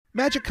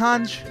Magic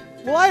Conj,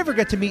 will I ever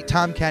get to meet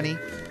Tom Kenny?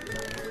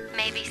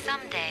 Maybe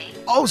someday.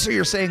 Oh, so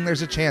you're saying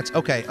there's a chance.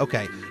 Okay.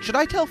 Should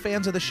I tell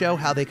fans of the show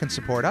how they can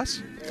support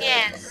us?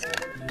 Yes.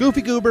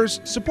 Goofy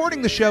Goobers,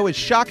 supporting the show is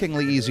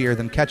shockingly easier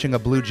than catching a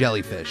blue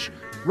jellyfish.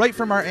 Right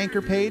from our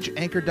anchor page,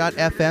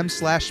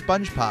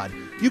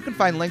 anchor.fm/SpongePod, you can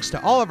find links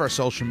to all of our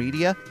social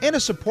media and a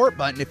support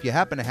button if you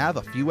happen to have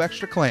a few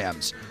extra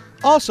clams.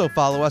 Also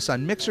follow us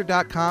on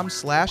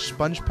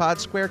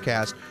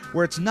mixer.com/SpongePodSquareCast,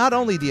 where it's not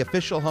only the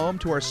official home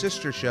to our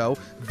sister show,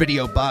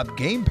 Video Bob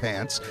Game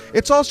Pants,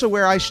 it's also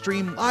where I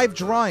stream live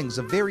drawings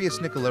of various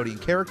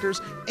Nickelodeon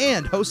characters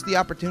and host the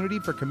opportunity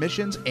for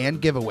commissions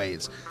and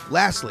giveaways.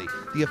 Lastly,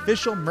 the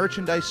official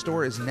merchandise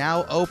store is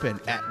now open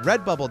at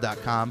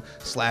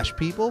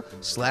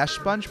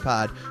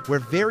redbubble.com/people/SpongePod, where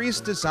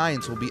various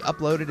designs will be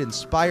uploaded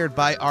inspired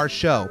by our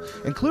show,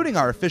 including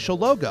our official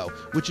logo,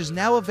 which is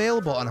now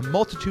available on a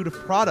multitude of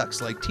products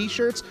like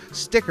t-shirts,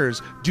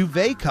 stickers,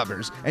 duvet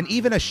covers, and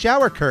even a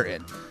shower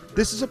curtain.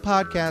 This is a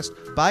podcast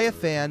by a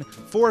fan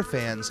for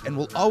fans and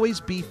will always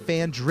be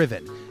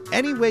fan-driven.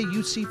 Any way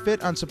you see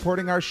fit on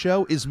supporting our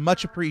show is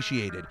much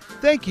appreciated.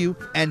 Thank you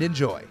and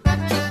enjoy.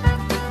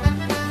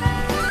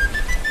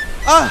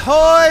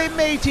 Ahoy,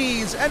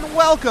 mateys, and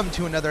welcome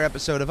to another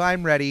episode of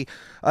I'm Ready,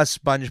 a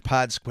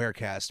SpongePod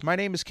Squarecast. My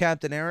name is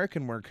Captain Eric,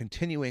 and we're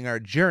continuing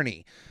our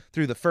journey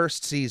through the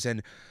first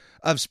season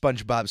of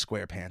SpongeBob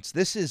SquarePants.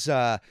 This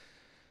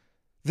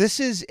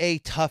is a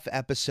tough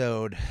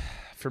episode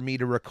for me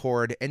to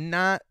record, and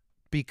not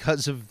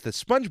because of the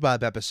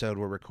SpongeBob episode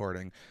we're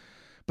recording,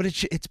 but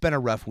it's been a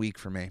rough week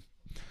for me.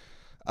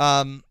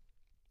 I'm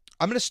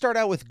going to start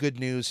out with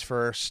good news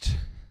first,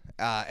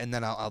 and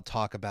then I'll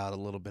talk about a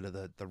little bit of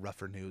the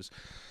rougher news.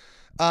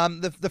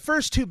 The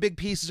first two big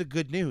pieces of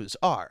good news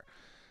are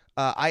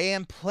I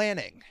am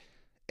planning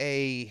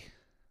a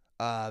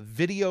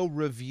video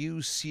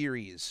review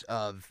series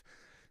of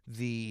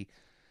the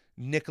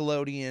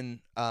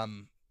Nickelodeon,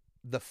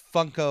 the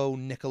Funko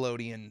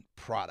Nickelodeon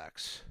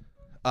products.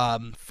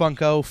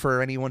 Funko,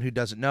 for anyone who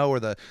doesn't know,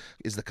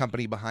 is the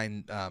company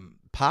behind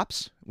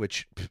Pops,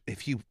 which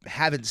if you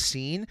haven't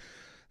seen,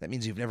 that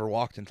means you've never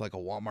walked into like a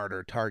Walmart or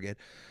a Target.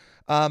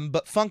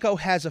 But Funko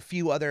has a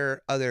few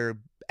other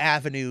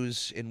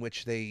avenues in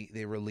which they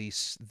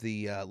release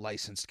the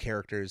licensed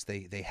characters.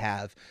 They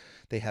have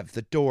the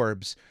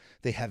Dorbs,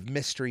 they have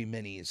mystery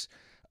minis,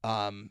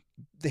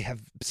 they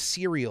have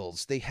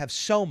cereals, they have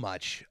so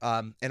much,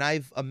 and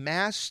I've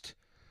amassed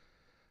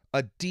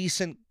a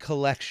decent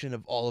collection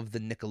of all of the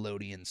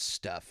Nickelodeon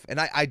stuff. And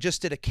I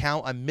just did a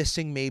count. I'm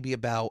missing maybe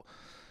about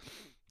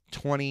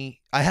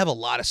 20. I have a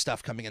lot of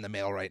stuff coming in the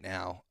mail right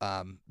now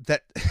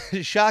that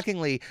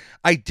shockingly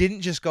I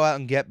didn't just go out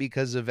and get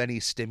because of any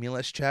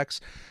stimulus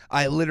checks.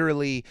 I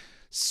literally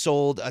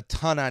sold a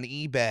ton on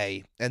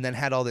eBay and then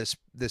had all this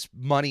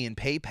money in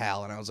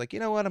PayPal, and I was like, you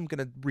know what, I'm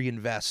gonna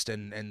reinvest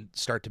and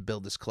start to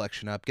build this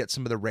collection up, get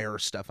some of the rarer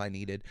stuff I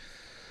needed.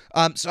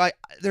 So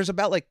there's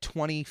about like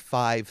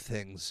 25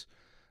 things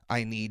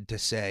I need to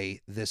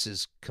say this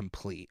is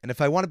complete. And if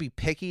I want to be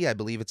picky, I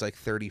believe it's like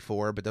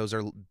 34, but those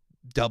are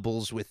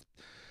doubles with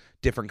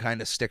different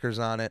kind of stickers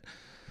on it.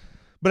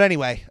 But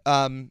anyway,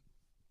 so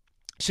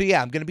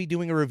yeah, I'm going to be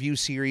doing a review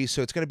series,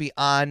 so it's going to be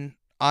on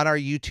our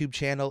YouTube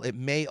channel. It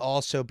may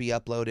also be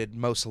uploaded,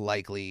 most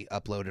likely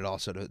uploaded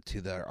also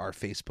to our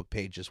Facebook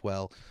page as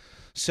well.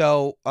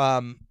 So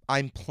I'm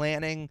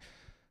planning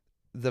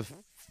the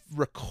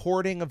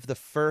recording of the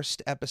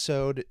first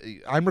episode.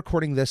 I'm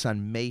recording this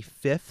on May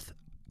 5th.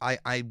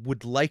 I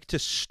would like to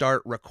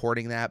start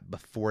recording that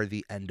before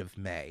the end of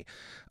May.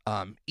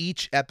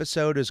 Each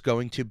episode is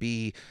going to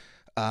be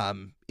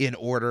in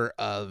order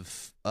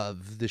of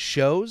the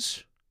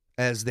shows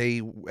as they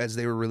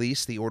were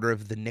released, the order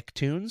of the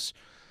Nicktoons.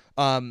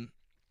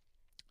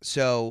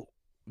 So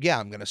yeah,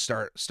 I'm gonna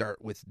start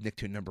with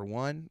Nicktoon number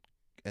 1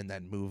 and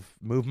then move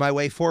my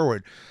way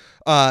forward.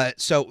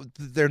 So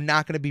they're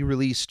not going to be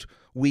released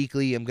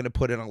weekly. I'm going to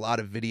put in a lot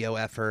of video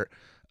effort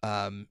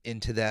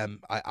into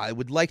them. I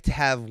would like to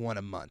have one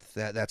a month.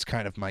 That's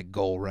kind of my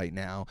goal right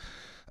now,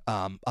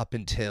 up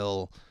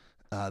until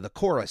the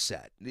Korra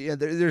set. Yeah,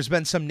 there's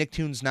been some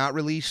Nicktoons not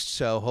released,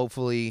 so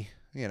hopefully,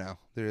 you know,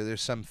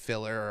 there's some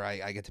filler, or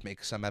I get to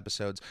make some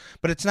episodes.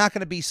 But it's not going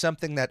to be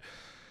something that,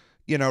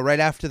 you know, right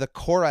after the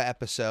Korra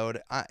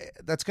episode,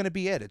 that's going to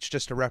be it. It's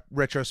just a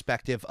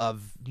retrospective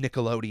of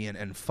Nickelodeon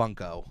and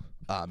Funko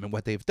and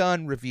what they've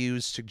done,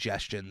 reviews,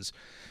 suggestions,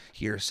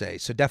 hearsay.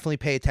 So definitely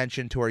pay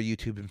attention to our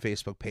YouTube and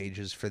Facebook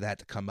pages for that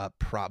to come up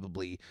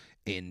probably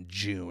in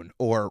June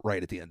or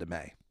right at the end of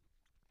May.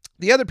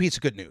 The other piece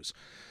of good news.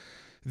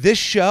 This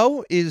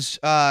show is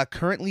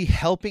currently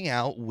helping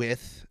out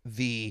with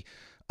the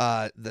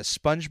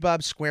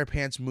SpongeBob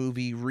SquarePants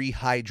movie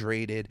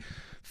Rehydrated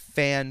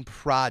fan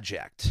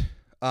project.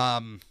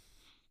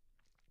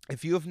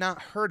 If you have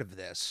not heard of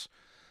this,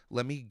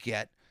 let me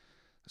get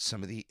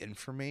some of the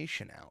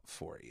information out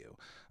for you.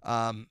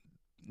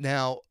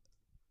 Now,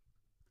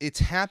 it's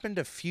happened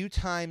a few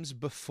times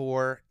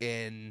before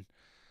in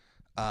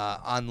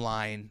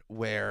online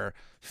where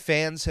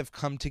fans have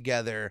come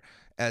together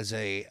as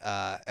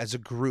a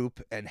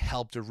group and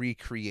helped to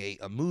recreate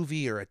a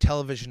movie or a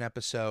television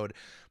episode.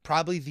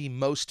 Probably the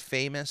most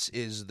famous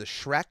is the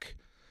Shrek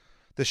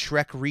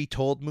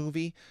Retold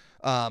movie.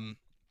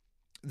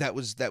 That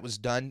was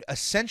done.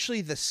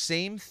 Essentially, the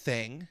same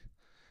thing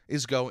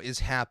is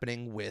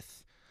happening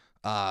with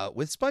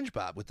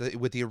SpongeBob,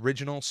 with the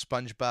original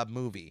SpongeBob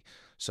movie.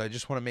 So I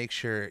just want to make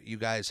sure you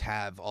guys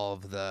have all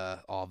of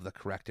the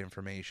correct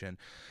information.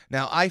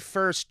 Now, I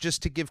first,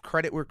 just to give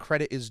credit where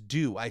credit is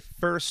due, I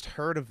first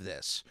heard of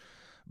this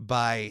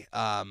by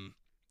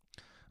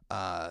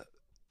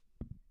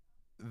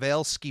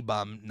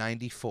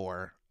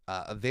Valeskybum94,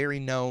 a very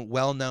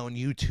well-known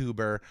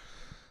YouTuber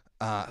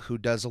who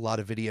does a lot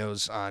of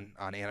videos on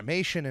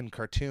animation and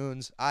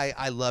cartoons.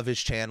 I love his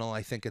channel.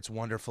 I think it's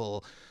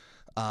wonderful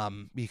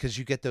because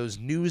you get those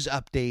news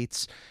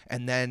updates,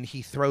 and then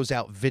he throws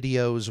out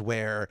videos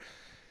where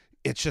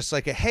it's just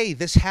like hey,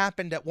 this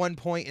happened at one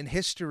point in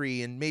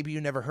history, and maybe you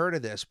never heard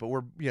of this, but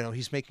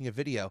he's making a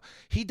video.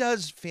 He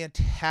does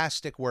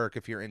fantastic work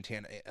if you're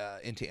into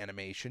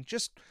animation.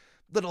 Just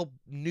little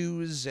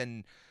news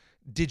and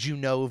did you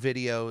know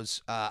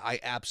videos. I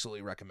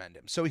absolutely recommend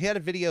him. So he had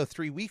a video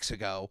 3 weeks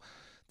ago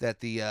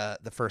that the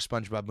first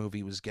SpongeBob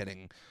movie was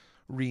getting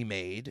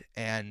remade,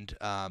 and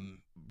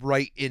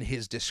right in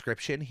his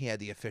description he had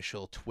the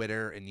official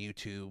Twitter and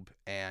YouTube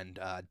and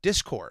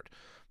Discord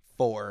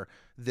for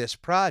this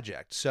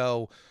project.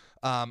 So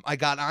I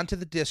got onto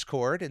the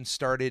Discord and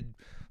started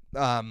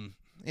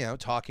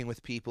talking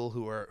with people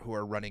who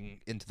are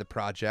running into the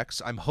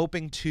projects. I'm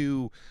hoping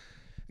to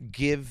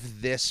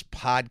give this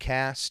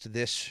podcast,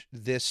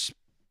 this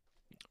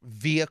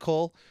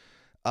vehicle,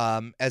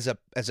 as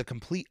a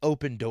complete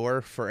open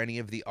door for any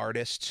of the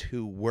artists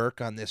who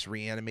work on this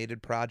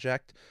reanimated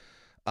project.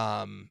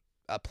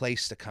 A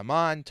place to come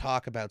on,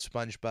 talk about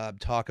SpongeBob,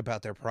 talk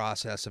about their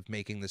process of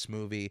making this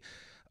movie.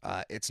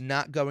 It's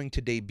not going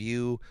to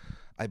debut.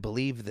 I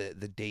believe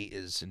the date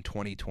is in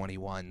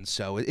 2021.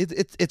 So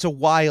it's a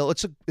while.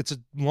 It's a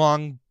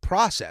long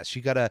process.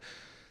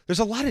 There's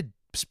a lot of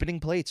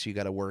spinning plates you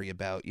got to worry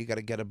about. You got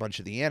to get a bunch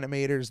of the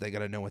animators. They got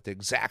to know what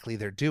exactly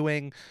they're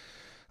doing.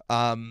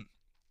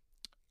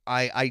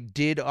 I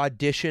did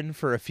audition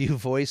for a few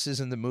voices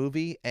in the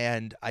movie,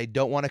 and I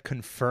don't want to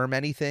confirm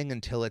anything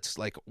until it's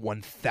like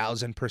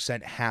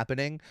 1000%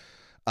 happening.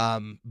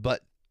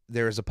 But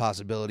there is a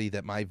possibility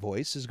that my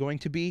voice is going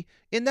to be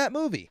in that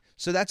movie.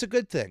 So that's a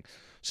good thing.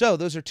 So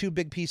those are two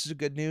big pieces of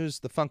good news: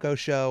 the Funko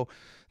show,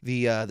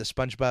 the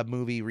SpongeBob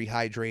movie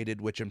Rehydrated,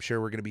 which I'm sure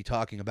we're going to be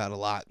talking about a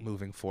lot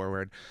moving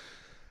forward.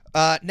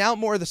 Now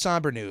more of the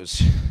somber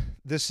news.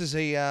 This is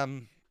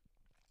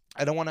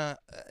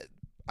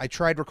I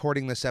tried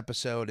recording this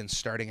episode and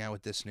starting out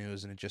with this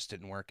news, and it just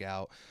didn't work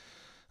out.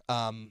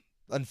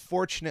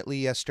 Unfortunately,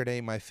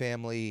 yesterday, my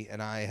family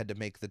and I had to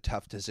make the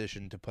tough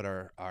decision to put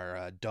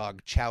our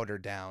dog Chowder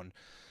down.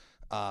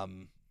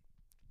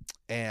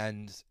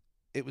 And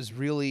it was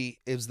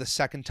the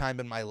second time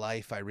in my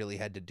life I really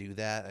had to do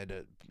that. I had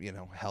to,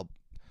 help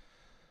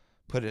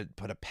put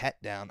a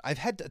pet down. I've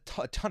had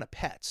a ton of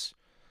pets,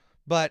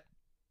 but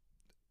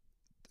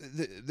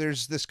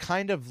there's this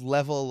kind of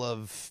level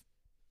of,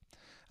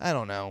 I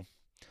don't know.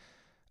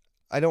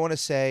 I don't want to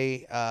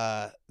say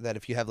that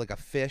if you have like a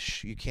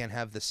fish, you can't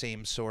have the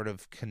same sort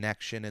of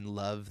connection and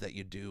love that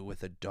you do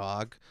with a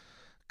dog,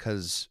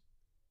 because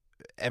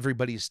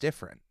everybody's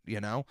different,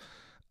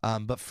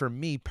 But for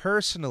me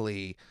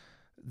personally,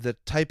 the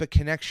type of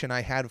connection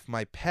I had with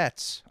my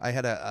pets, I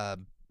had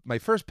my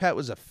first pet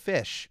was a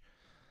fish,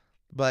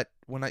 but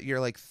when you're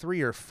like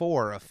 3 or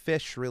 4, a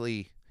fish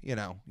really, you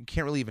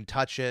can't really even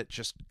touch it,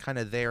 just kind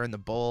of there in the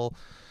bowl.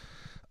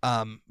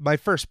 My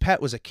first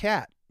pet was a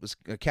cat. It was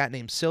a cat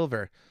named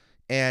Silver,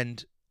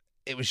 and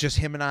it was just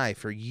him and I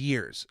for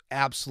years.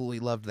 Absolutely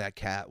loved that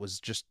cat.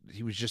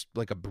 He was just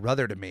like a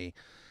brother to me.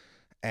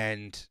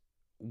 And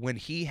when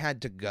he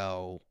had to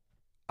go,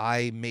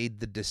 I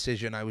made the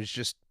decision. I was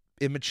just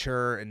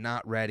immature and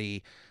not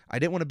ready. I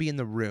didn't want to be in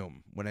the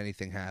room when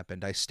anything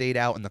happened. I stayed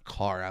out in the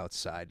car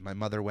outside. My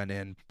mother went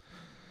in,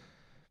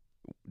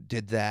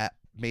 did that,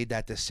 made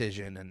that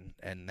decision,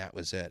 and that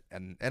was it.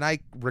 And I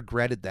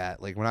regretted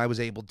that. Like, when I was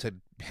able to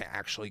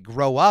actually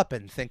grow up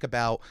and think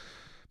about,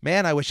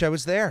 man, I wish I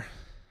was there.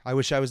 I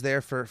wish I was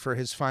there for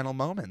his final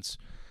moments.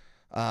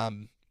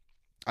 I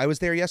was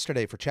there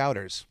yesterday for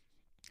Chowders,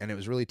 and it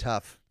was really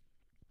tough.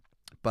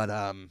 But,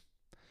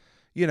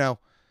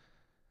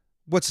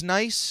 what's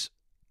nice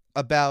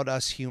about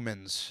us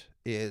humans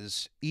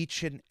is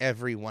each and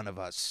every one of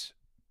us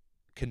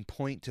can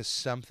point to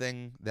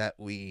something that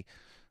we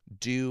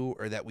do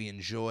or that we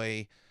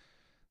enjoy,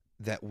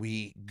 that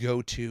we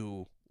go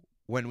to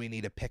when we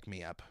need a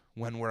pick-me-up,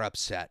 when we're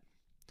upset.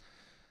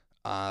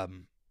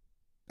 And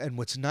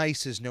what's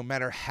nice is no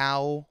matter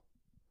how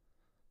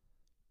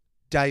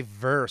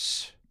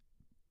diverse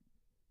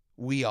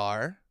we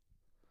are,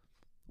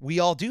 we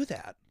all do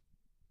that.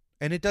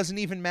 And it doesn't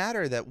even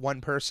matter that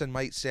one person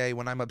might say,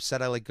 when I'm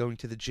upset, I like going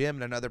to the gym,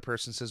 and another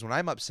person says, when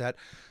I'm upset,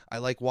 I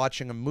like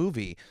watching a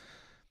movie.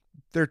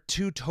 They're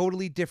two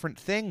totally different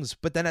things,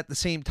 but then at the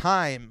same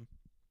time,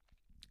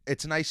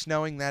 it's nice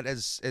knowing that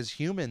as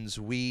humans,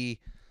 we,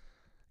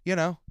 you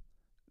know,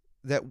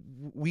 that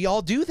we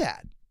all do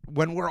that.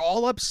 When we're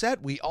all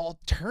upset, we all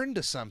turn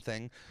to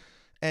something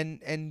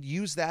and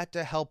use that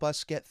to help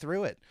us get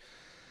through it.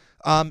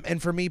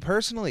 And for me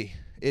personally,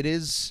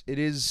 it's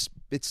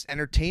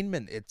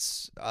entertainment.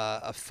 It's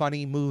a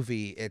funny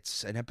movie.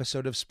 It's an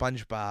episode of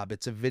SpongeBob.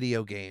 It's a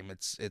video game.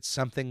 It's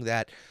something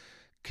that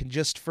can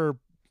just, for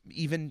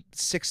even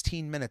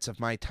 16 minutes of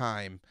my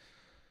time,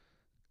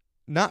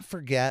 not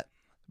forget,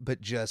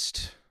 but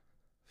just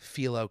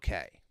feel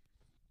okay.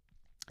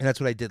 And that's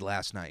what I did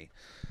last night.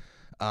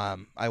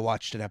 I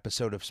watched an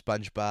episode of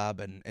SpongeBob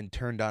and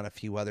turned on a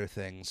few other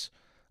things.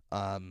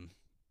 I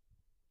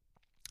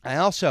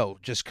also,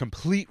 just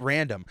complete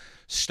random,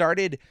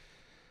 started...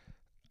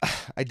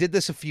 I did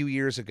this a few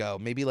years ago,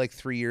 maybe like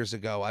 3 years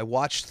ago. I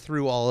watched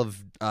through all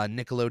of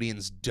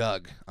Nickelodeon's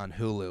Doug on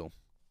Hulu.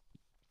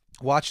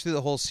 Watched through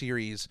the whole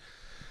series.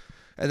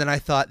 And then I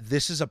thought,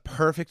 this is a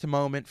perfect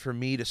moment for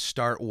me to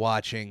start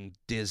watching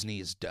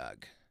Disney's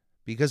Doug.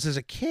 Because as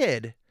a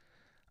kid,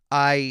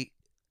 I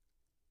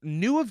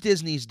knew of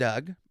Disney's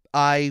Doug.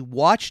 I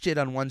watched it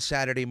on one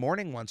Saturday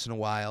morning once in a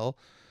while.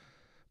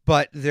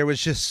 But there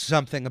was just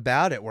something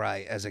about it where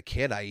as a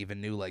kid, I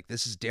even knew, like,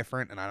 this is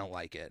different and I don't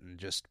like it. And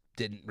just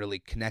didn't really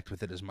connect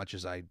with it as much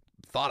as I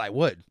thought I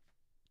would.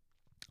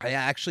 I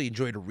actually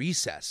enjoyed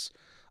Recess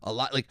a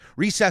lot. Like,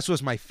 Recess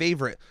was my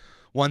favorite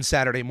one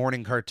Saturday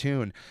morning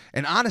cartoon.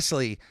 And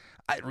honestly,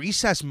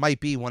 Recess might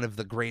be one of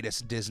the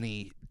greatest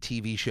Disney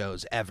TV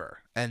shows ever.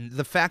 And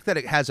the fact that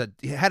it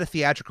had a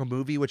theatrical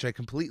movie, which I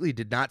completely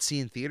did not see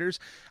in theaters,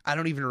 I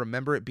don't even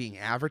remember it being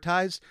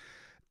advertised,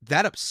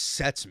 that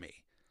upsets me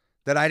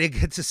that I didn't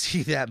get to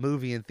see that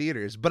movie in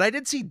theaters. But I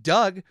did see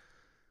Doug,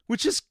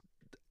 which is,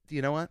 you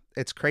know what?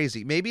 It's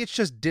crazy. Maybe it's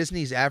just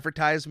Disney's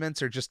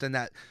advertisements, or just in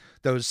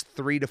those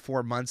 3 to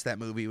 4 months that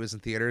movie was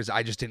in theaters,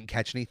 I just didn't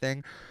catch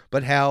anything.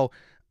 But how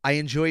I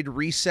enjoyed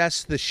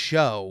Recess the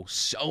show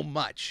so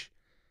much.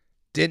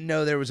 Didn't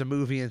know there was a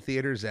movie in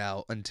theaters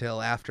out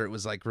until after it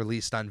was like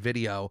released on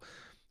video.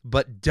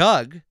 But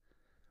Doug,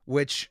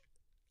 which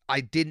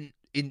I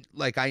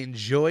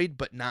enjoyed,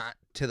 but not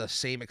to the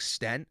same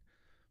extent.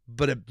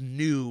 But a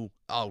new,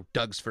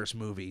 Doug's first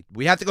movie.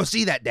 We have to go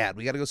see that, Dad.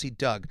 We got to go see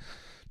Doug.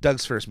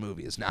 Doug's first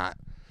movie is not.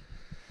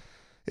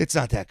 It's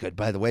not that good,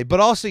 by the way. But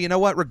also, you know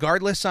what?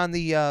 Regardless on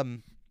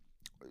the,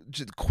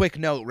 just quick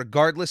note,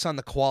 regardless on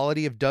the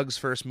quality of Doug's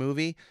first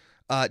movie,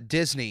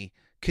 Disney,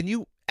 can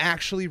you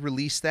actually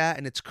release that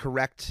and it's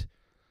correct?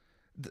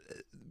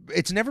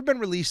 It's never been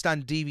released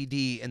on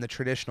DVD in the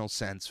traditional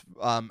sense.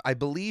 I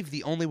believe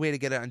the only way to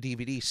get it on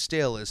DVD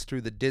still is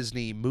through the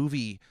Disney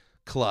Movie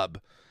Club.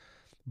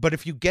 But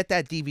if you get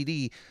that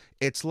DVD,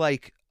 it's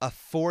like a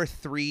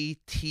 4:3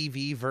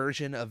 TV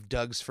version of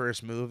Doug's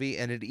first movie,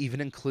 and it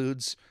even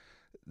includes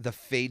the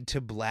fade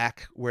to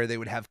black where they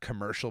would have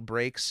commercial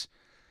breaks.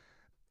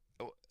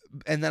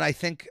 And then I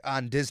think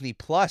on Disney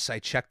Plus, I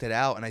checked it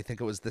out, and I think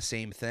it was the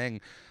same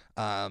thing.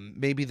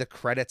 Maybe the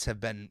credits have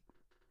been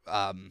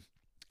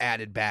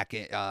added back,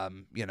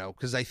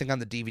 because I think on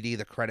the DVD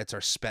the credits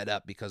are sped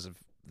up because of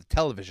the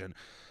television.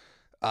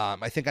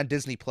 I think on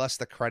Disney Plus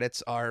the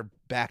credits are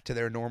back to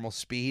their normal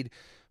speed,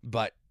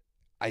 but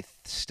I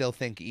still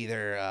think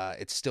either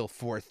it's still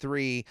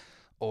 4:3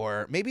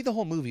 or maybe the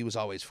whole movie was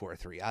always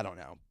 4:3. I don't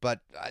know, but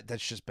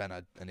that's just been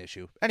an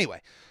issue.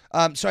 Anyway,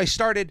 so I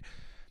started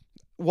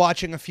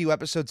watching a few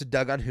episodes of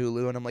Doug on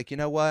Hulu, and I'm like, you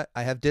know what?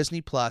 I have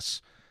Disney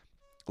Plus.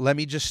 Let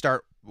me just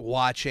start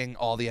watching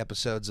all the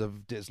episodes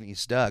of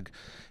Disney's Doug.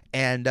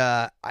 And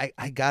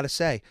I gotta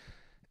say,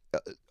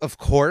 of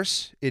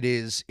course, it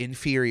is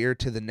inferior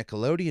to the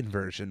Nickelodeon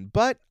version,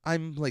 but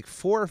I'm like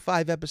 4 or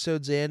 5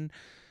 episodes in,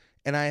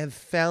 and I have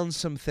found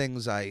some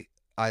things I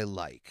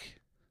like.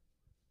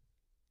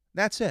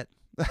 That's it.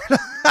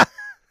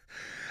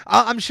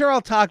 I'm sure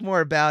I'll talk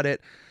more about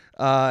it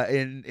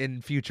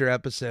in future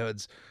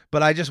episodes,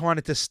 but I just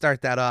wanted to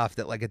start that off,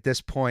 that like at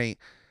this point,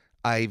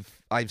 I've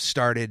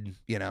started,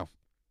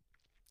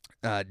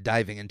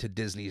 diving into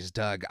Disney's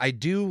Doug. I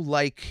do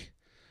like...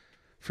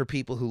 For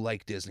people who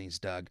like Disney's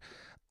Doug,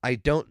 I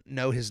don't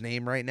know his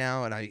name right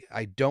now, and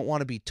I don't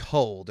want to be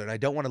told, and I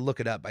don't want to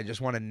look it up. I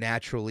just want to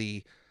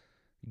naturally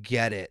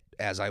get it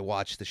as I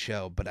watch the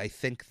show. But I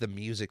think the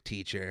music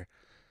teacher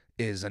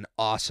is an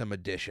awesome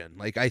addition.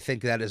 Like, I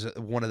think that is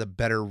one of the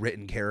better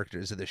written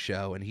characters of the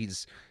show, and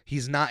he's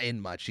not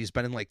in much. He's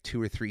been in like 2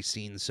 or 3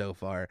 scenes so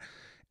far,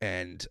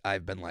 and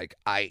I've been like,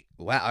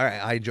 wow, all right,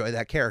 I enjoy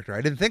that character.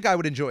 I didn't think I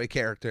would enjoy a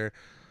character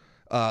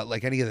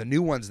like any of the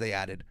new ones they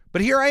added,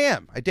 but here I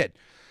am. I did.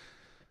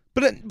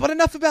 But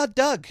enough about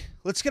Doug.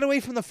 Let's get away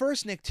from the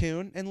first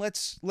Nicktoon, and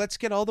let's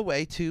get all the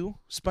way to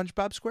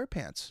SpongeBob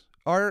SquarePants,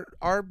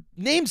 our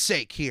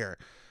namesake here.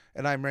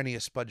 And I'm running a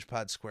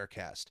SpongeBob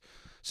SquareCast.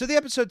 So the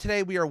episode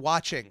today we are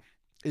watching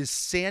is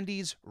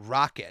Sandy's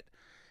Rocket.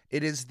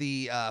 It is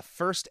the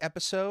first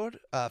part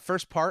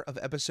of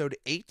episode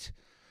 8.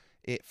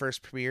 It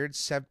first premiered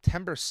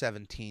September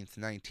 17th,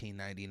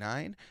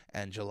 1999,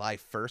 and July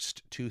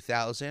 1st,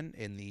 2000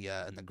 in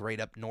the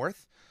Great Up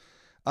North.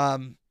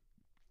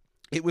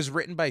 It was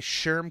written by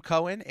Sherm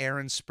Cohen,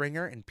 Aaron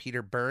Springer, and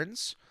Peter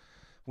Burns,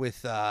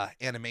 with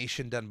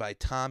animation done by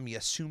Tom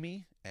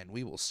Yasumi, and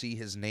we will see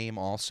his name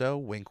also,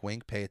 wink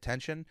wink, pay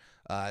attention,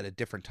 at a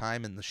different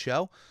time in the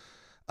show.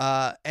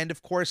 And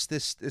of course,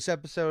 this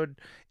episode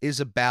is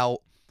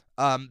about,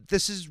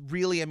 this is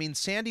really, I mean,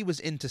 Sandy was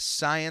into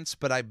science,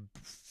 but I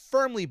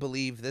firmly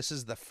believe this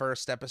is the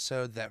first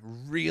episode that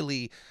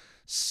really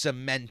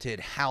cemented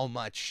how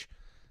much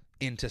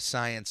into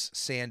science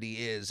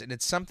Sandy is, and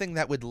it's something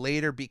that would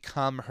later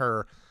become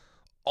her,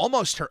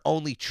 almost her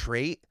only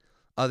trait,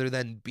 other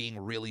than being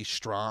really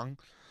strong.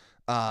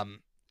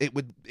 It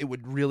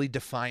would really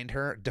define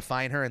her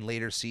in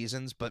later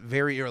seasons, but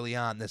very early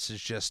on, this is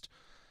just,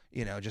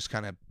 just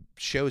kind of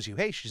shows you,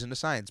 hey, she's into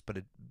science, but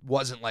it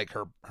wasn't like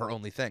her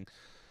only thing.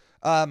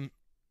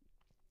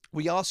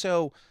 We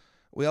also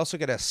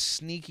get a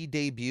sneaky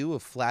debut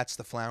of Flats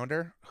the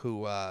Flounder,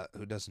 who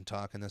doesn't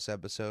talk in this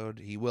episode.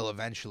 He will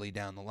eventually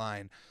down the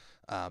line,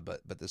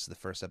 but this is the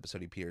first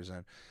episode he appears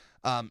in.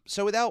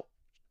 So without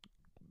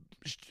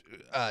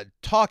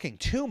talking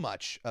too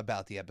much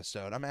about the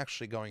episode, I'm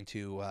actually going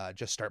to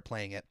just start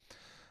playing it.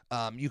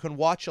 You can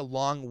watch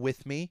along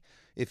with me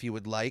if you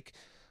would like.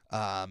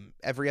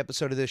 Every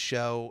episode of this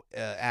show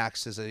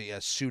acts as a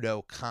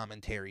pseudo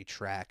commentary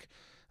track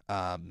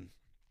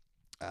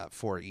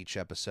for each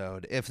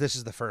episode. If this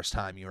is the first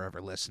time you're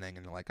ever listening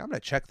and you're like, I'm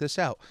going to check this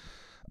out.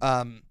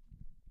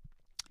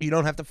 You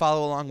don't have to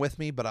follow along with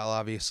me, but I'll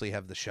obviously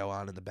have the show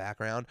on in the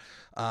background.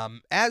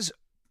 As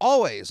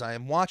always, I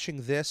am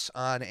watching this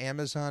on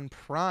Amazon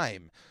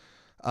Prime.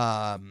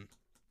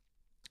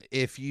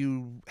 If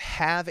you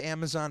have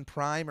Amazon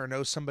Prime or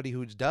know somebody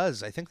who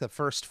does, I think the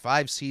first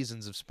 5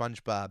 seasons of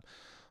SpongeBob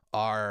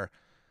are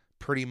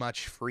pretty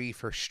much free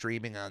for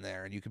streaming on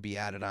there, and you could be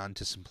added on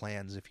to some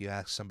plans if you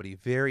ask somebody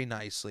very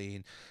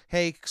nicely,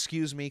 hey,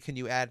 excuse me, can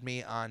you add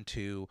me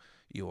onto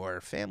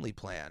your family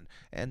plan?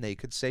 And they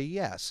could say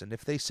yes. And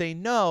if they say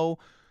no,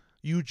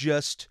 you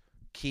just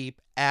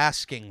keep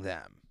asking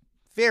them.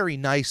 Very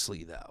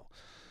nicely, though.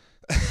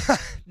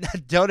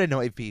 Don't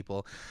annoy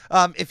people.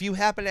 If you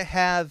happen to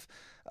have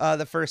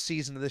the first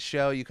season of the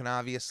show, you can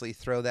obviously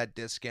throw that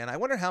disc in. I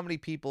wonder how many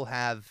people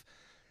have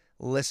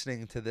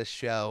listening to this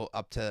show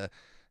up to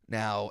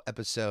now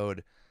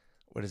episode,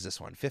 what is this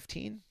one,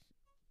 15?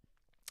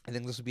 I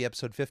think this would be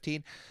episode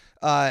 15.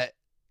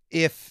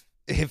 If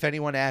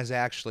anyone has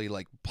actually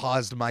like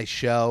paused my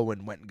show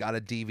and went and got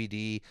a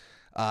DVD,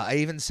 I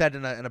even said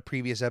in a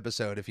previous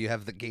episode, if you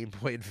have the Game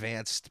Boy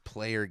Advanced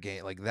player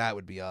game, like that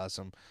would be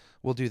awesome.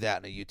 We'll do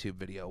that in a YouTube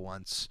video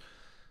once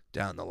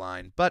down the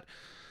line. But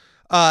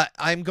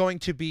I'm going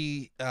to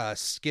be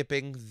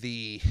skipping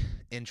the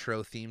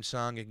intro theme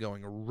song and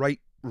going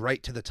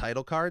right to the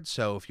title card.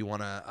 So if you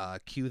want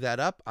to cue that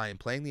up, I am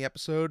playing the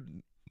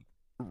episode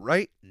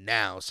right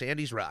now.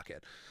 Sandy's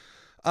Rocket.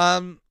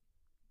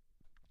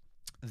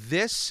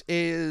 This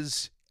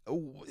is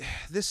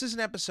an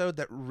episode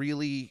that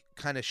really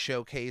kind of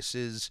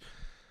showcases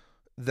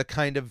the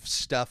kind of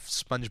stuff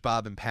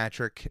SpongeBob and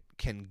Patrick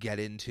can get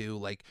into.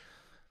 Like,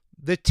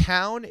 the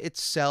town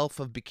itself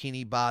of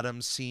Bikini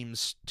Bottom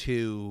seems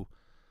to,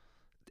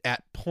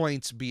 at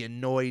points, be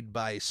annoyed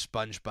by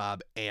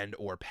SpongeBob and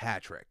or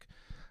Patrick.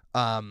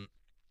 And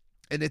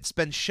it's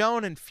been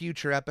shown in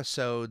future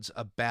episodes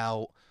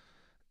about,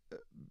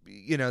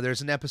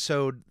 there's an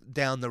episode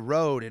down the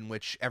road in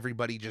which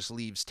everybody just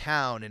leaves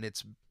town, and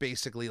it's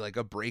basically like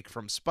a break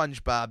from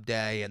SpongeBob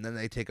Day, and then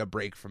they take a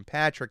break from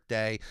Patrick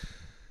Day.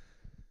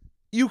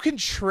 You can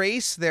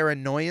trace their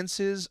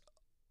annoyances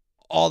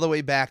all the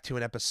way back to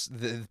an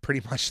episode,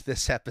 pretty much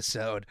this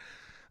episode.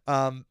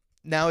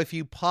 Now, if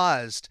you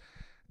paused,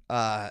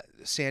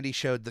 Sandy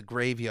showed the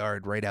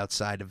graveyard right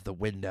outside of the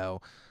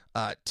window.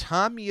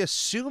 Tom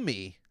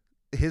Yasumi,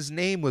 his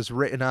name was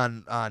written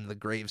on the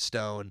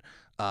gravestone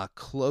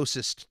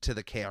closest to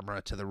the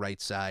camera, to the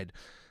right side.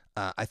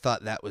 I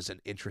thought that was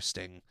an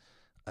interesting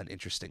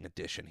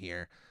addition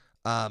here.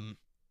 I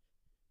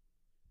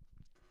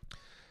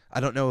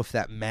don't know if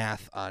that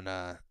math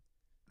on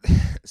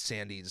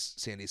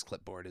Sandy's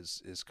clipboard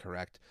is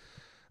correct.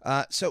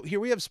 So here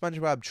we have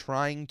SpongeBob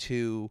trying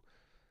to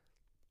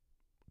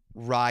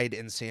ride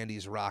in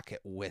Sandy's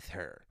rocket with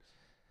her.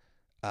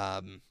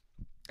 And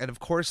of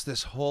course,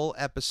 this whole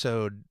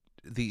episode,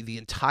 the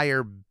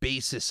entire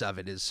basis of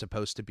it is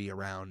supposed to be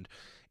around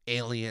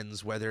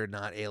aliens, whether or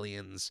not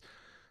aliens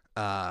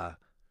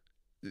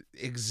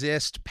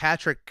exist,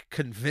 Patrick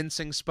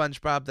convincing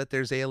SpongeBob that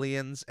there's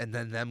aliens, and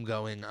then them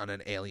going on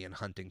an alien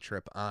hunting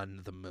trip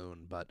on the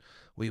moon. But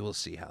we will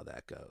see how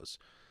that goes.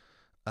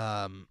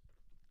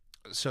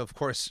 So of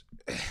course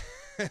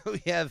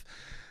we have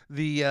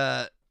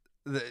the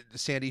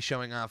Sandy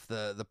showing off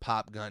the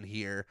pop gun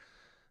here,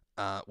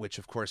 which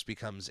of course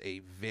becomes a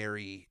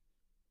very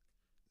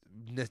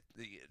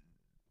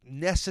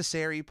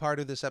necessary part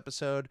of this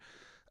episode,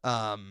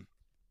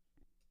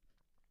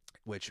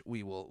 which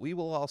we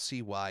will all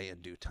see why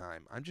in due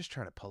time. I'm just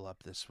trying to pull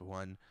up this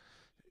one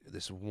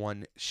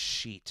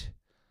sheet.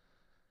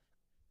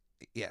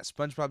 Yeah,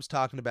 SpongeBob's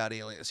talking about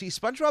aliens. See,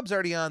 SpongeBob's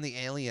already on the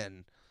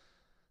alien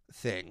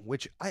thing,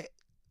 which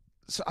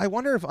I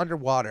wonder if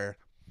underwater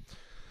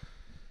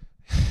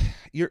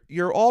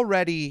you're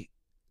already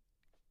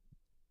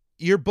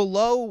you're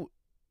below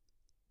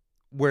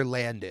where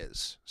land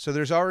is. So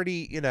there's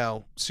already,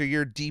 so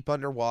you're deep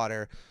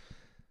underwater.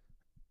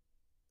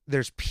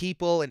 There's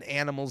people and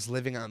animals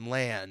living on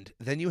land.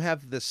 Then you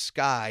have the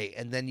sky,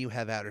 and then you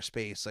have outer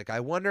space. Like, I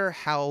wonder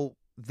how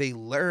they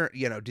learn,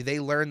 do they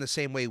learn the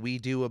same way we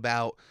do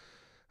about,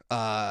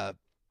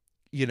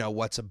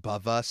 what's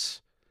above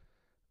us?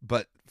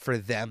 But for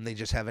them, they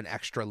just have an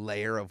extra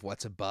layer of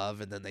what's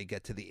above, and then they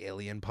get to the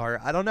alien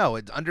part. I don't know.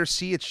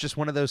 Undersea, it's just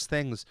one of those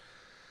things.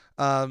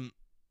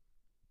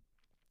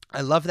 I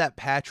love that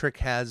Patrick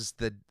has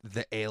the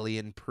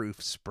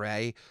alien-proof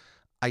spray.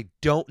 I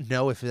don't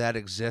know if that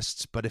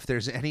exists, but if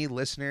there's any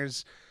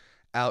listeners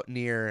out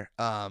near,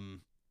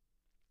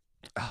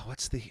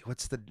 what's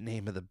the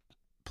name of the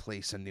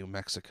place in New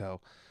Mexico?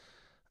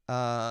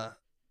 Let's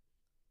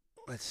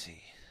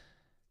see,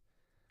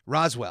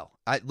 Roswell.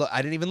 I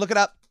didn't even look it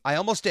up. I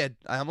almost did.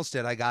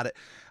 I got it.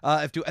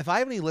 If I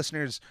have any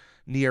listeners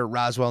near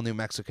Roswell, New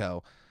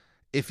Mexico,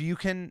 if you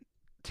can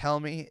tell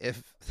me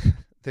if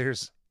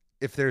there's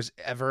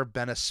ever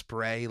been a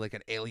spray, like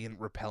an alien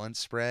repellent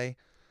spray,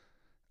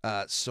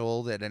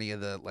 sold at any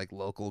of the like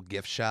local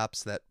gift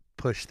shops that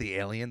push the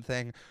alien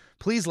thing,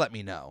 please let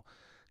me know,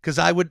 because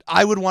I would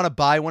want to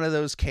buy one of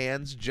those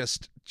cans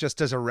just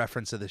as a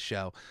reference of the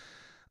show.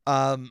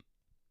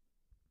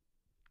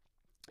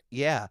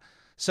 Yeah.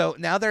 So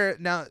now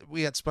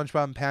we had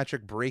SpongeBob and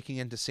Patrick breaking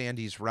into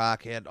Sandy's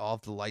rock and all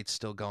of the lights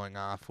still going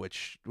off,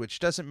 which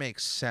doesn't make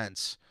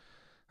sense.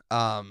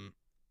 So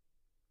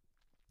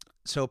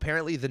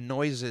apparently the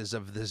noises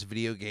of this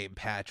video game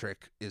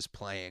Patrick is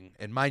playing,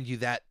 and mind you,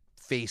 that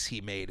face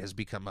he made has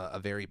become a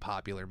very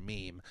popular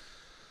meme.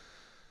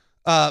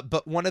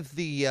 But one of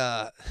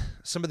the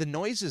some of the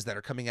noises that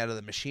are coming out of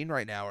the machine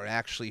right now are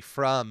actually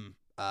from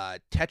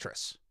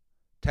Tetris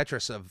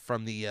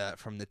from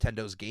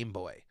Nintendo's Game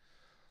Boy,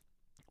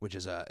 which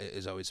is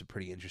always a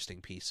pretty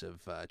interesting piece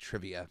of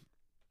trivia.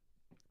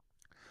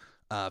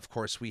 Of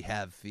course, we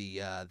have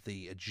the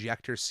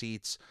ejector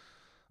seats,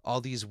 all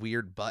these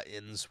weird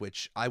buttons,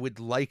 which I would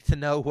like to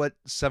know what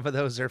some of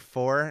those are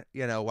for.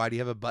 Why do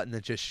you have a button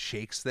that just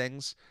shakes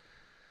things?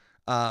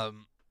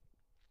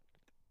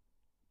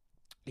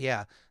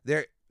 Yeah,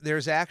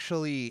 there's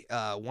actually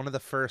one of the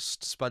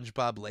first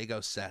SpongeBob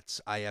Lego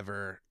sets I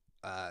ever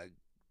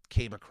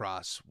came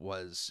across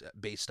was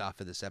based off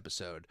of this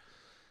episode.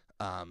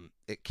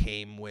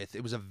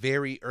 It was a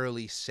very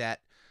early set.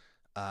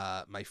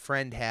 My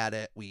friend had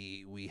it.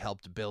 We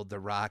helped build the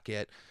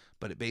rocket,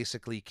 but it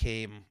basically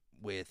came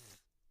with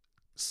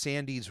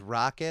Sandy's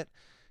rocket.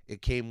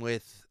 It came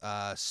with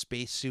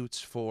spacesuits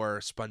for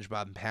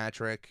SpongeBob and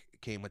Patrick.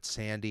 It came with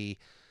Sandy,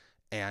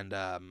 and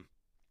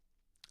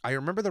I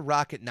remember the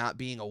rocket not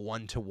being a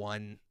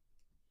 1-to-1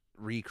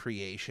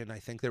 recreation. I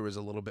think there was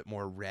a little bit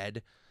more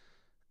red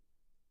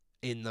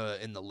in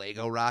the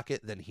Lego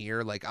rocket than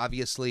here. Like,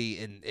 obviously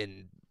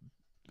in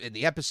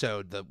the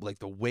episode,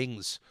 the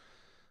wings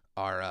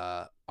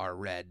are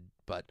red,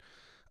 but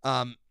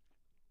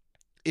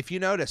if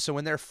you notice, so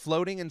when they're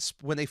floating and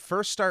when they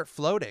first start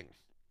floating,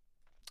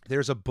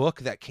 there's a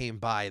book that came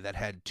by that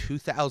had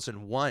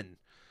 2001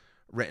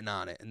 written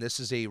on it, and this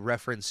is a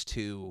reference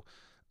to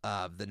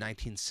the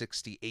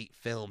 1968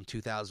 film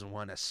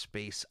 2001: A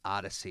Space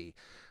Odyssey.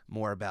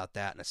 More about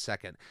that in a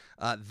second.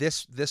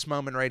 This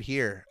moment right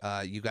here,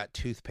 you got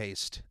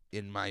toothpaste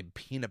in my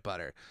peanut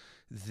butter.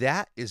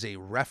 That is a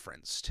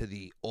reference to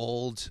the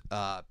old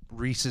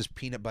Reese's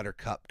peanut butter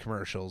cup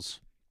commercials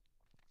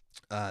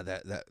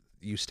that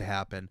used to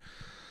happen.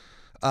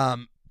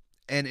 And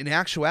in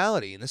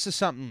actuality, and this is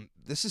something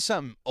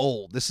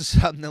old. This is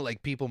something that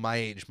like people my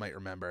age might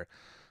remember.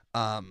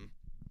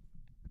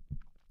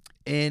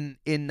 In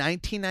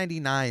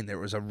 1999, there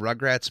was a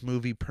Rugrats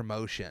movie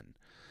promotion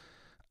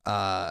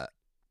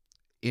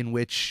in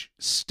which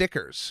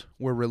stickers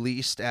were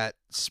released at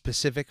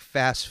specific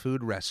fast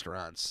food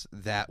restaurants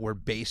that were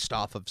based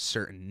off of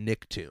certain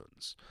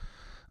Nicktoons.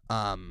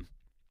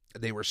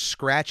 They were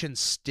scratch and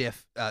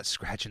sniff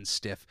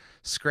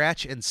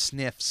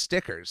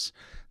stickers.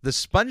 The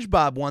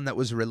SpongeBob one that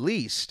was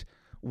released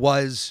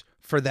was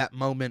for that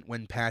moment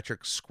when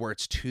Patrick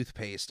squirts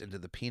toothpaste into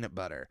the peanut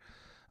butter.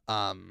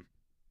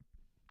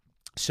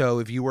 So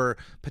if you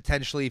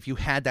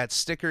had that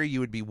sticker, you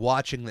would be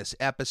watching this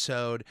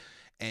episode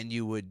and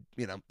you would,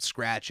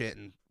 scratch it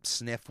and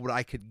sniff what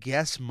I could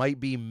guess might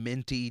be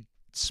minty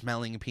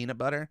smelling peanut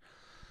butter.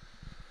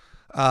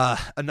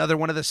 Another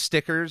one of the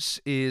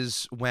stickers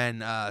is when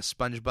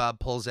SpongeBob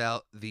pulls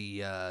out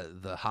the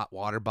hot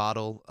water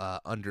bottle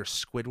under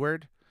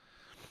Squidward,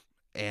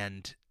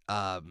 and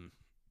I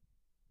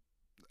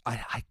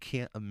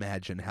can't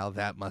imagine how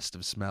that must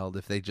have smelled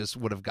if they just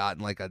would have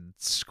gotten like a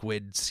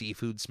squid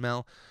seafood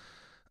smell.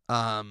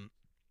 Yeah,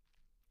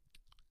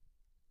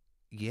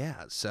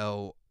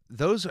 so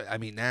those are, I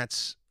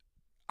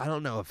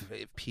don't know if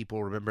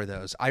people remember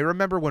those. I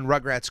remember when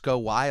Rugrats Go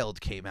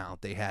Wild came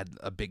out, they had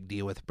a big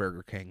deal with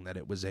Burger King that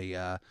it was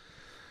a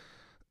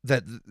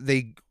that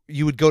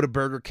you would go to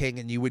Burger King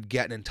and you would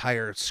get an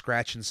entire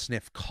scratch and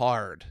sniff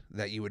card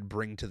that you would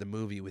bring to the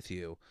movie with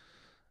you.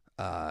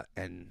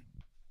 And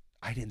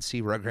I didn't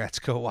see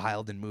Rugrats Go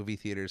Wild in movie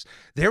theaters.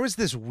 There was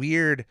this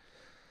weird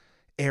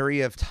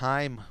area of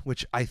time,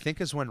 which I think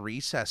is when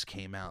Recess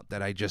came out,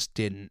 that I just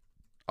didn't.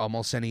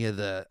 Almost any of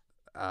the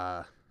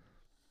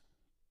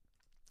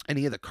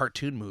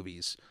cartoon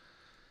movies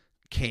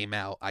came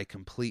out, I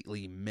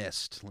completely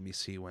missed. Let me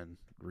see when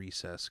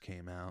Recess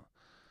came out.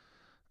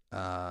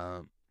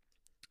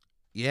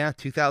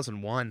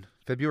 2001,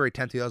 February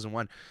 10th,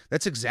 2001.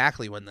 That's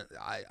exactly when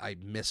I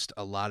missed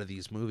a lot of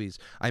these movies.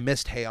 I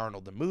missed Hey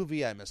Arnold the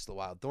movie. I missed the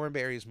Wild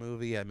Thornberrys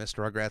movie. I missed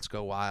Rugrats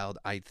Go Wild.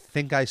 I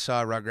think I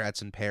saw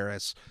Rugrats in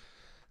Paris.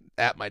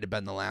 That might have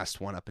been the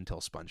last one up until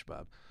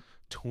SpongeBob.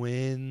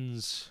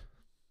 Twins.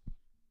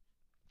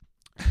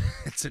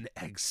 It's an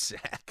egg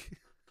sack.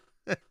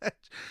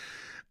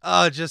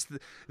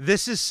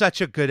 This is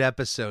such a good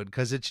episode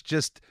because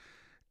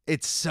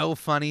it's so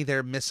funny,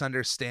 their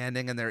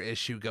misunderstanding and their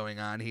issue going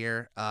on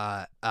here.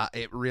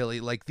 It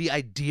really, like, the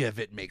idea of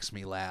it makes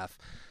me laugh.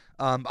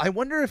 I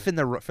wonder if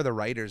for the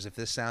writers, if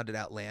this sounded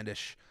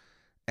outlandish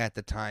at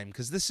the time,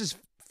 because this is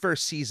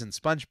first season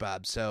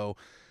SpongeBob, so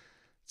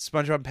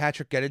SpongeBob and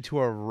Patrick get into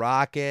a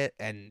rocket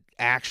and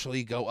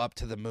actually go up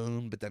to the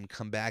moon, but then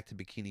come back to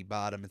Bikini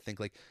Bottom and think,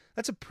 like,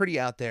 that's a pretty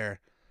out there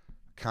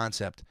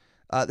concept.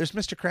 There's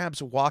Mr.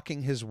 Krabs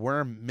walking his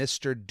worm,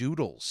 Mr.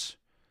 Doodles,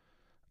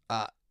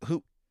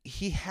 who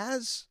he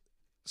has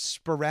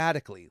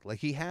sporadically, like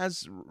he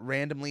has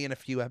randomly in a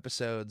few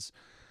episodes,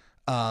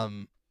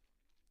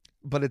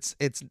 but it's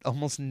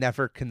almost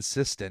never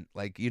consistent.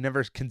 Like, you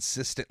never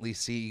consistently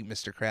see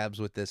Mr. Krabs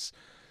with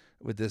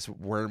this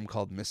worm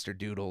called Mr.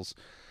 Doodles.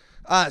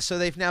 So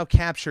they've now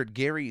captured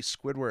Gary,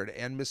 Squidward,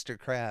 and Mr.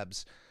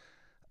 Krabs,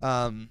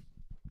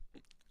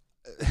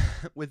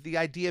 with the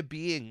idea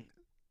being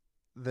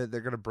that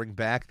they're going to bring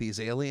back these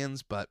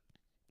aliens, but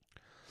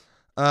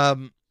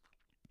and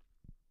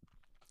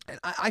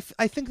I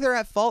think they're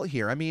at fault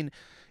here. I mean,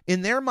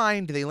 in their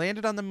mind, they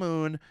landed on the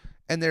moon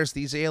and there's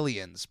these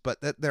aliens, but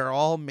that they're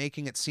all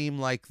making it seem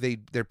like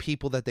they're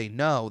people that they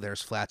know.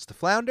 There's Flats the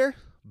Flounder.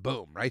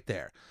 Boom, right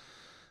there.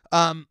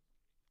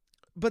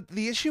 But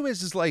the issue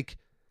is like,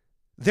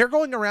 they're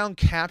going around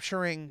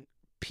capturing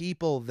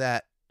people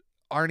that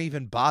aren't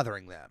even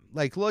bothering them.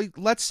 Like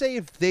let's say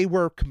if they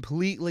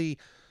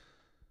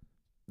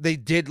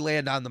did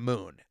land on the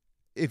moon.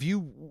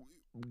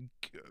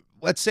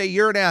 Let's say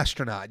you're an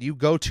astronaut, you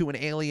go to an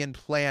alien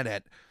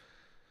planet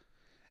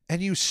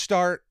and you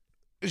start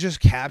just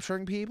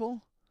capturing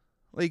people,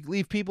 like,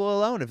 leave people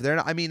alone. If they're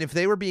not, I mean, if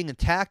they were being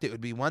attacked, it would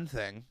be one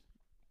thing.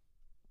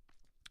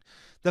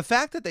 The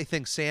fact that they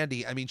think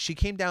Sandy, I mean, she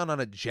came down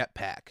on a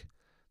jetpack.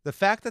 The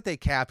fact that they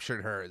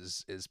captured her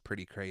is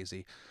pretty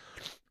crazy.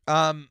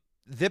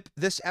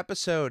 This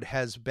episode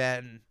has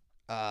been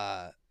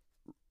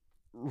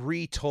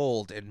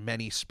retold in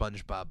many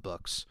SpongeBob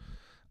books,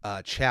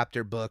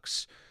 chapter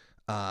books.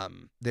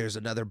 There's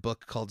another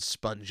book called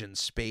Sponge in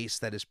Space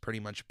that is pretty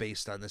much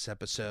based on this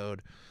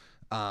episode.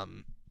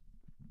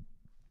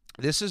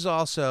 This is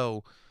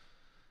also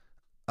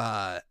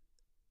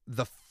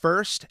the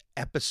first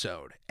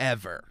episode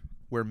ever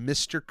where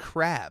Mr.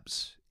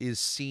 Krabs is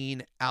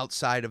seen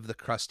outside of the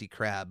Krusty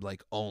Krab,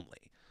 like,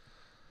 only.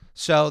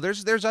 So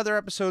there's other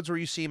episodes where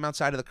you see him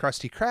outside of the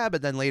Krusty Krab,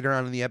 and then later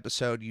on in the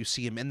episode you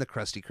see him in the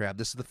Krusty Krab.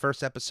 This is the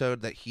first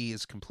episode that he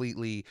is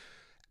completely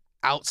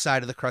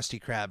outside of the Krusty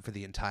Krab for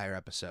the entire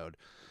episode,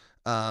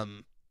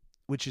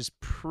 which is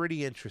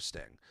pretty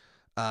interesting.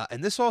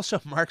 And this also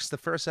marks the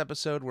first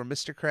episode where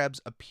Mr. Krabs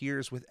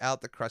appears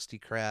without the Krusty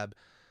Krab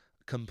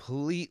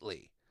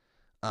completely.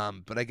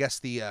 But I guess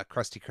the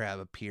Krusty Krab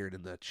appeared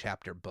in the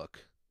chapter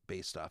book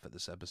based off of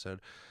this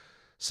episode.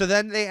 So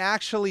then they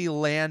actually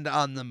land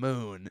on the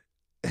moon,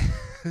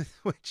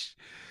 which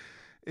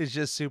is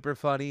just super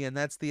funny. And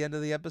that's the end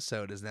of the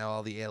episode, is now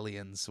all the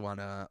aliens want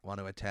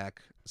to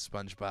attack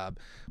SpongeBob,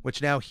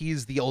 which now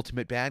he's the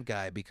ultimate bad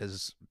guy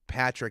because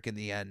Patrick in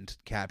the end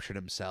captured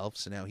himself.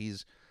 So now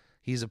he's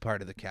a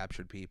part of the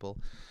captured people.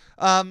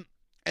 And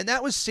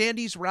that was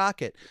Sandy's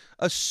Rocket,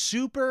 a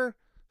super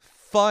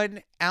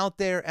fun out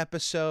there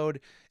episode.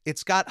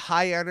 It's got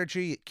high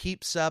energy. It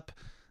keeps up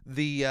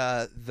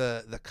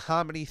the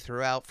comedy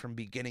throughout from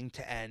beginning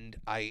to end.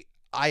 I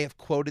have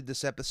quoted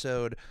this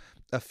episode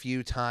a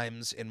few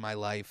times in my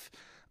life,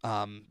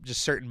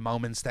 just certain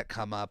moments that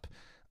come up,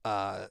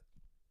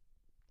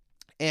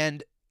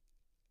 and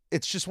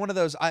it's just one of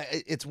those.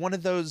 It's one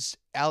of those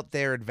out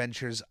there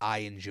adventures I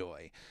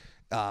enjoy.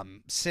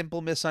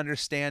 Simple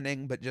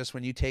misunderstanding, but just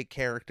when you take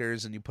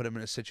characters and you put them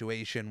in a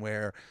situation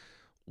where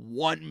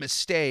one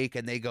mistake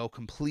and they go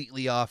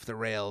completely off the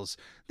rails.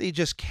 They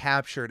just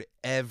captured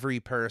every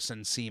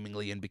person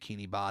seemingly in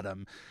Bikini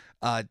Bottom,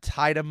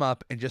 tied them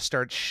up, and just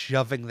start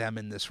shoving them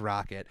in this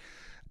rocket.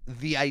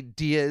 The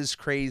idea is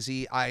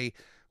crazy. I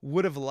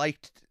would have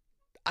liked...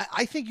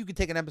 I think you could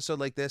take an episode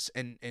like this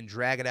and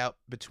drag it out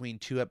between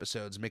two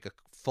episodes, make a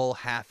full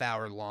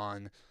half-hour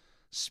long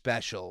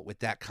special with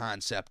that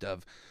concept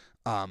of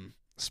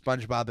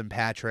SpongeBob and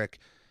Patrick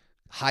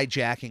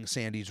hijacking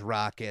Sandy's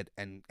rocket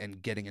and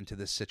getting into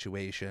this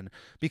situation,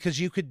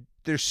 because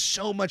there's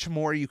so much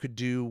more you could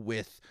do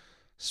with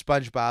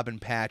SpongeBob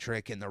and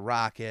Patrick in the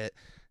rocket,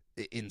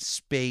 in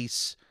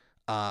space,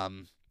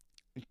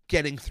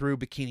 getting through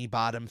Bikini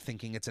Bottom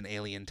thinking it's an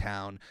alien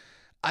town.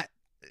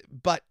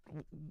 But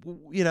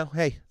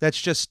hey, that's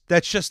just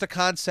a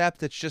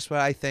concept. It's just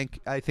what I think.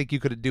 I think you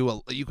could do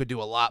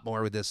a lot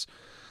more with this.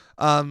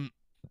 The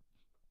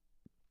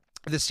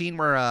scene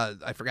where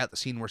I forgot the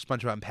scene where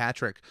SpongeBob and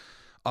Patrick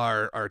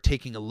are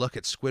taking a look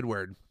at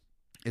Squidward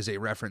is a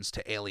reference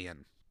to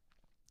Alien.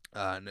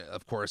 And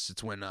of course,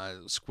 it's when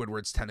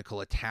Squidward's tentacle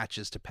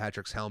attaches to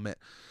Patrick's helmet.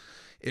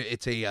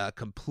 It's a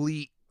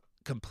complete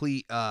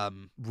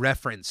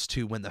reference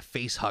to when the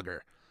face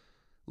hugger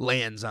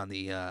lands on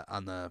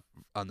the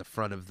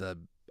front of the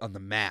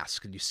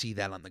mask, and you see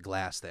that on the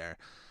glass there.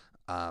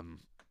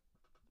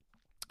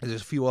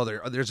 There's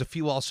a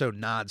few also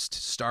nods to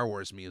Star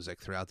Wars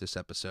music throughout this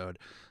episode,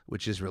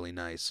 which is really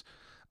nice.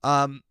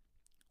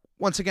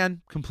 Once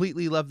again,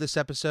 completely love this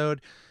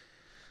episode.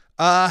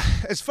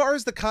 As far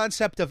as the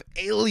concept of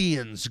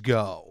aliens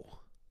go,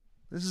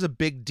 this is a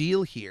big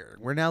deal here.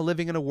 We're now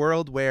living in a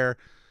world where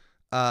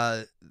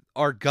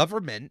our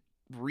government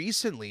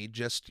recently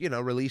just,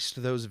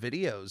 released those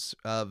videos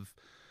of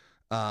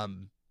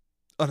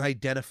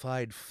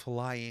unidentified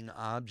flying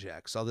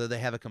objects, although they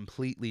have a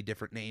completely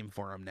different name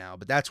for them now.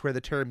 But that's where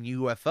the term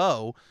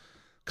UFO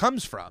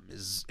comes from,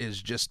 is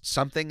just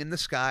something in the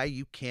sky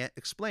you can't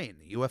explain,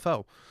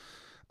 UFO.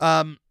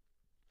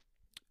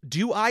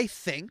 Do I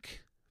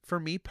think, for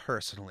me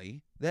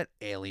personally, that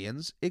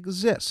aliens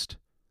exist?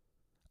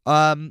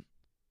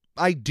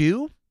 I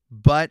do,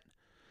 but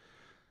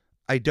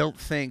I don't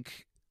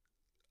think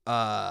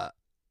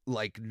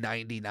like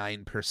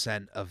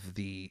 99% of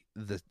the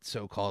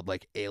so-called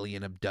like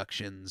alien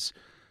abductions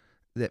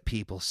that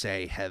people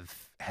say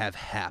have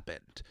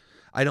happened.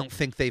 I don't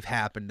think they've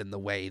happened in the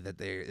way that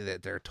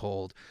they're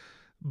told.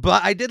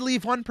 But I did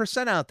leave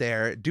 1% out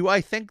there. Do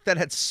I think that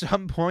at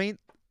some point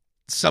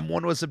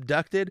someone was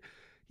abducted?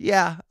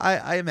 Yeah,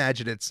 I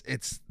imagine it's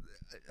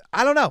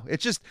I don't know.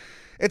 It's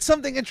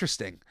something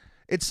interesting.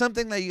 It's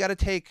something that you got to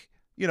take,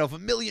 if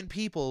 1 million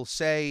people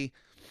say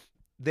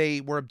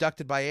they were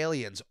abducted by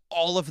aliens,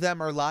 all of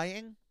them are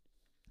lying?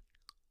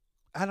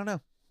 I don't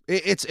know.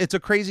 It's a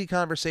crazy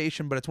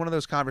conversation, but it's one of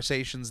those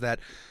conversations that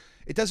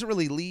it doesn't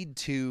really lead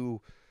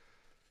to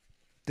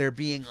there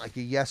being like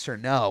a yes or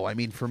no. I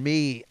mean, for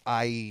me,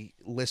 I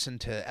listen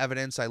to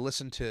evidence. I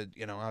listen to,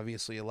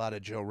 obviously a lot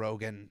of Joe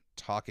Rogan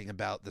talking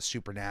about the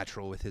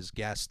supernatural with his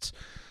guests,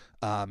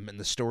 and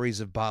the stories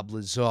of Bob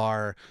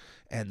Lazar,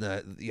 and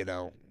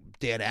the,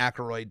 Dan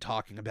Aykroyd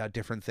talking about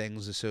different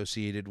things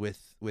associated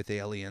with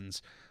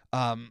aliens.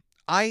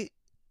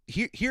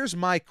 Here's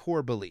my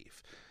core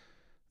belief.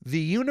 The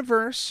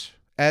universe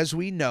as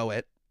we know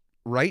it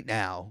right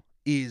now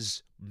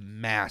is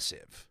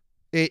massive.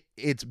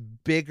 It's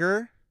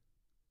bigger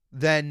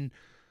than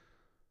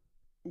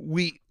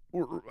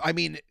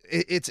it's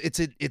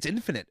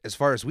infinite as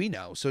far as we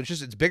know. So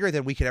it's bigger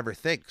than we could ever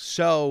think.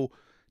 So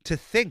to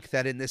think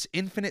that in this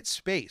infinite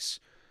space,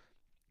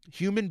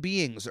 human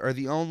beings are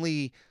the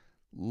only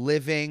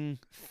living,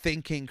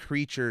 thinking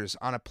creatures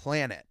on a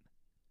planet,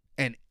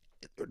 and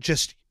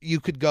just you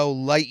could go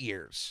light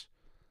years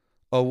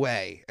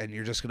away and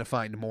you're just going to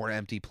find more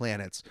empty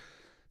planets,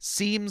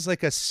 seems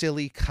like a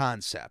silly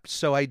concept.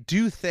 So I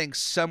do think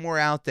somewhere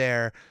out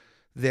there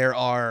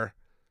are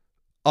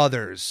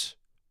others,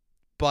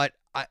 but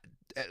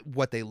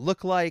what they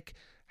look like,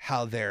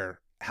 how their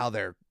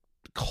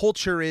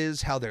culture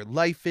is, how their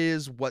life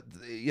is,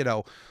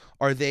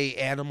 are they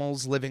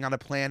animals living on a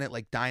planet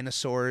like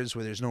dinosaurs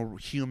where there's no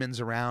humans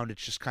around?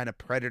 It's just kind of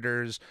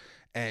predators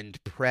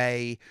and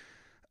prey.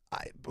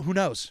 Who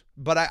knows?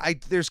 But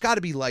there's got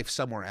to be life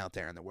somewhere out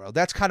there in the world.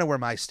 That's kind of where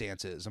my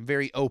stance is. I'm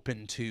very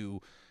open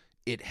to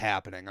it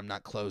happening. I'm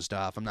not closed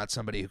off. I'm not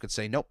somebody who could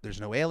say, nope,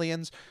 there's no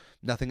aliens.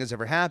 Nothing has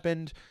ever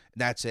happened.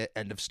 That's it.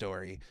 End of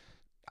story.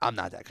 I'm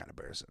not that kind of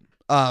person.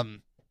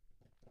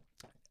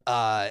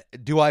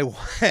 Do I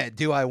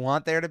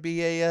want there to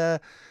be a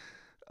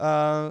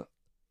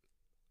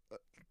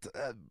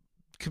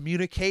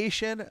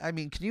communication? I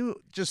mean, can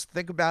you just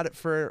think about it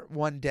for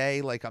one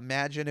day? Like,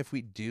 imagine if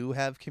we do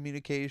have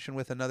communication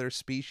with another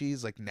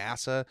species, like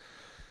NASA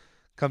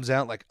comes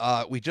out like,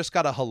 we just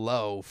got a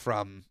hello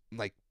from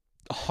like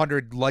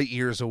 100 light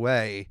years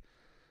away.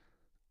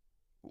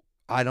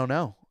 I don't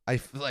know.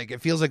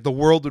 It feels like the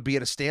world would be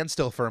at a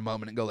standstill for a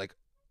moment and go like,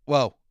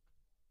 whoa,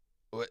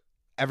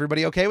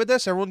 everybody okay with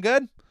this? Everyone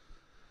good?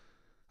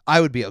 I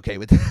would be okay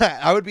with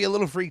that. I would be a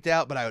little freaked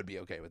out, but I would be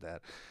okay with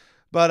that.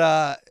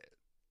 But,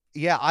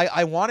 yeah,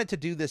 I wanted to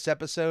do this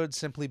episode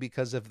simply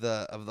because of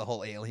the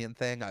whole alien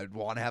thing. I'd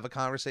want to have a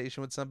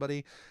conversation with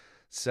somebody.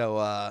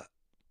 So,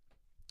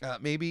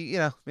 maybe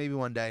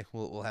one day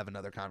we'll have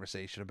another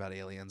conversation about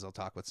aliens. I'll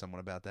talk with someone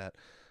about that.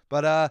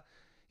 But,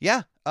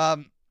 yeah,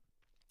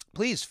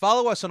 please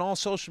follow us on all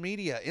social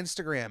media,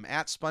 Instagram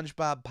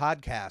 @SpongeBob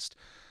Podcast.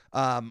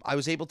 I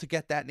was able to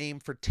get that name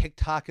for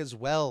TikTok as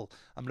well.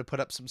 I'm going to put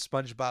up some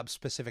SpongeBob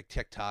specific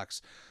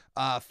TikToks.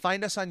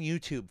 Find us on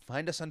YouTube.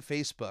 Find us on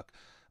Facebook.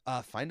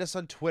 Find us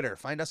on Twitter.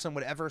 Find us on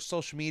whatever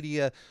social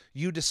media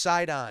you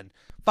decide on.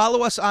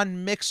 Follow us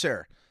on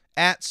Mixer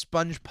at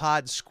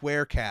SpongePod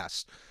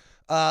Squarecast.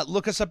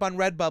 Look us up on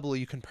Redbubble.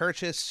 You can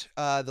purchase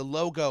the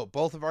logo,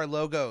 both of our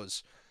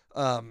logos,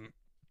 on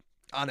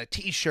a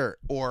t-shirt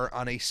or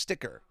on a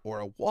sticker or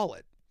a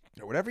wallet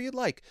or whatever you'd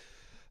like.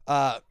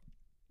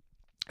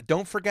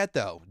 Don't forget,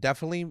 though,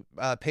 definitely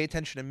pay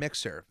attention to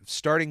Mixer.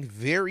 Starting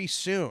very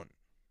soon,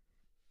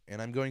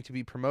 and I'm going to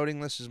be promoting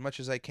this as much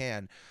as I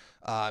can.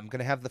 I'm going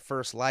to have the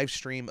first live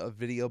stream of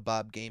Video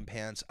Bob Game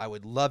Pants. I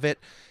would love it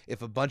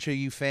if a bunch of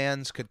you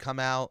fans could come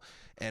out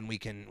and we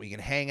can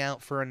hang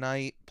out for a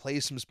night, play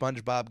some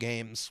SpongeBob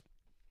games.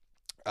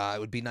 It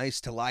would be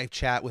nice to live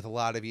chat with a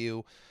lot of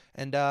you,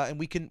 and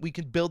we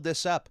can build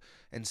this up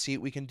and see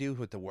what we can do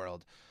with the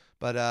world.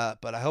 But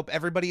I hope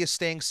everybody is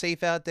staying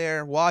safe out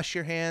there. Wash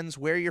your hands,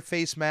 wear your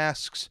face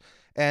masks,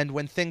 and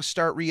when things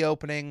start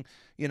reopening,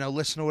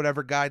 listen to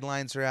whatever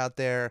guidelines are out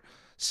there.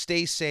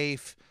 Stay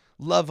safe.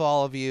 Love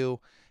all of you.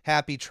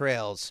 Happy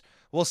trails.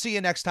 We'll see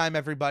you next time,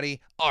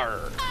 everybody.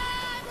 Arr.